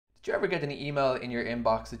Did you ever get an email in your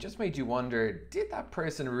inbox that just made you wonder, did that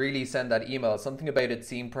person really send that email? Something about it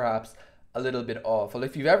seemed perhaps a little bit off. Well,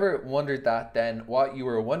 if you've ever wondered that, then what you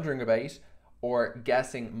were wondering about or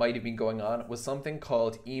guessing might have been going on was something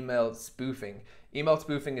called email spoofing. Email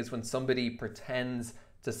spoofing is when somebody pretends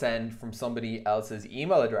to send from somebody else's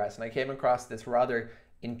email address. And I came across this rather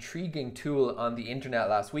intriguing tool on the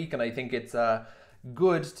internet last week, and I think it's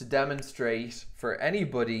good to demonstrate for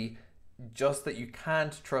anybody just that you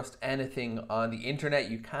can't trust anything on the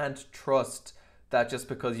internet. You can't trust that just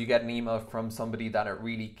because you get an email from somebody that it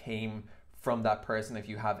really came from that person. If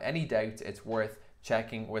you have any doubts, it's worth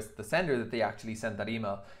checking with the sender that they actually sent that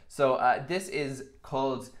email. So this is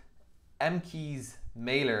called MKey's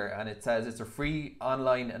Mailer, and it says it's a free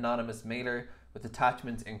online anonymous mailer with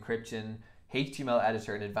attachments, encryption, HTML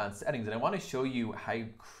editor, and advanced settings. And I want to show you how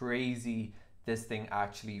crazy this thing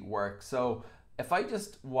actually works. So if I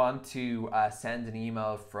just want to send an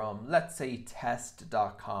email from, let's say,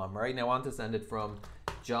 test.com, right? And I want to send it from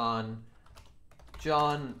John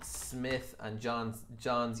Smith, and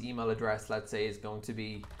John's email address, let's say, is going to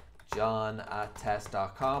be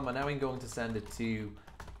john@test.com, and now I'm going to send it to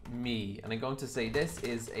me, and I'm going to say this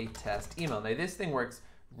is a test email. Now this thing works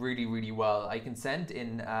really well. I can send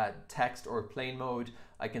in text or plain mode.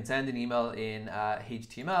 I can send an email in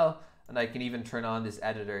HTML, and I can even turn on this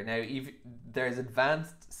editor. Now there's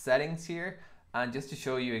advanced settings here, and just to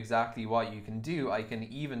show you exactly what you can do, I can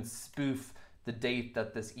even spoof the date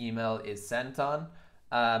that this email is sent on,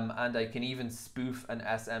 and I can even spoof an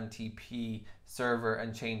SMTP server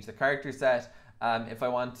and change the character set. If I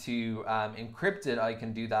want to encrypt it, I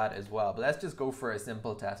can do that as well. But let's just go for a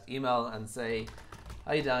simple test email and say,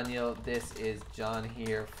 "Hi Daniel, this is John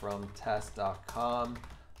here from test.com.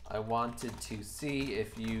 I wanted to see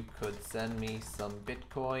if you could send me some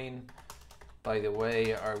Bitcoin. By the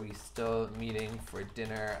way, are we still meeting for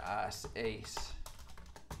dinner at 8?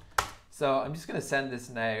 So I'm just going to send this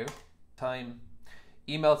now. Time.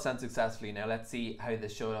 Email sent successfully. Now let's see how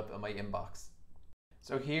this showed up in my inbox.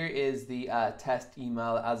 So here is the test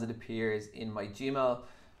email as it appears in my Gmail.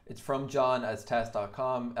 It's from John as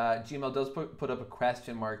test.com. Gmail does put up a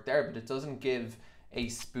question mark there, but it doesn't give a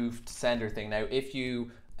spoofed sender thing. Now, if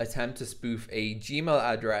you attempt to spoof a Gmail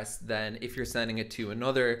address, then if you're sending it to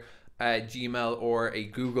another Gmail or a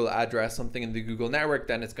Google address, something in the Google network,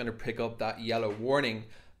 then it's going to pick up that yellow warning.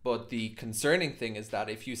 But the concerning thing is that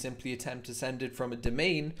if you simply attempt to send it from a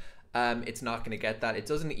domain, it's not going to get that. It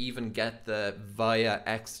doesn't even get the via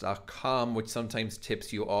x.com, which sometimes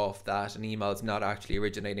tips you off that an email is not actually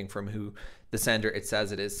originating from who the sender it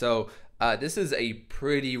says it is. So this is a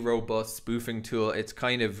pretty robust spoofing tool. It's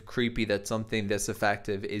kind of creepy that something this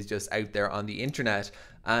effective is just out there on the internet,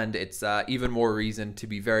 and it's even more reason to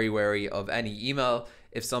be very wary of any email.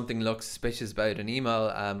 If something looks suspicious about an email,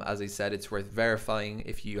 as I said, it's worth verifying.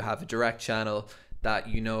 If you have a direct channel that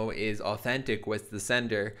you know is authentic with the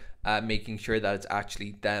sender, making sure that it's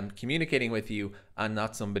actually them communicating with you and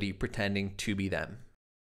not somebody pretending to be them.